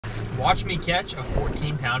Watch me catch a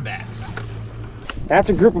 14-pound bass. That's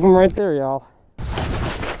a group of them right there, y'all.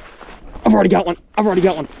 I've already got one. I've already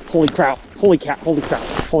got one. Holy crap. Holy cat. Holy crap.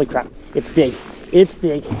 Holy crap. It's big. It's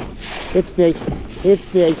big. It's big. It's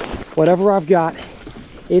big. Whatever I've got,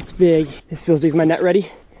 it's big. It's still as big as my net. Ready?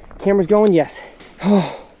 Camera's going? Yes.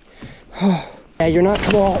 Oh. Oh. Yeah, you're not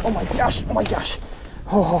small. Oh my gosh. Oh my gosh.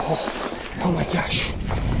 Oh, oh my gosh.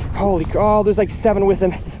 Holy, oh, there's like 7 with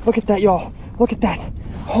him. Look at that, y'all. Look at that.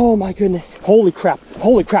 Oh my goodness. Holy crap.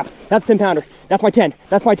 Holy crap. That's 10-pounder. That's my 10.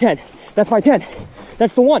 That's my 10. That's my 10.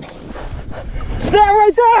 That's the one. That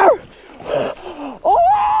right there.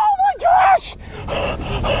 Oh my gosh.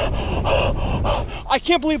 I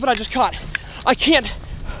can't believe what I just caught. I can't.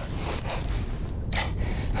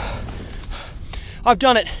 I've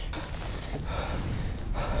done it.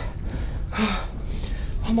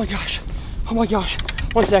 Oh my gosh. Oh my gosh.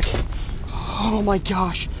 One sec. Oh my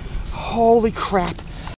gosh. Holy crap.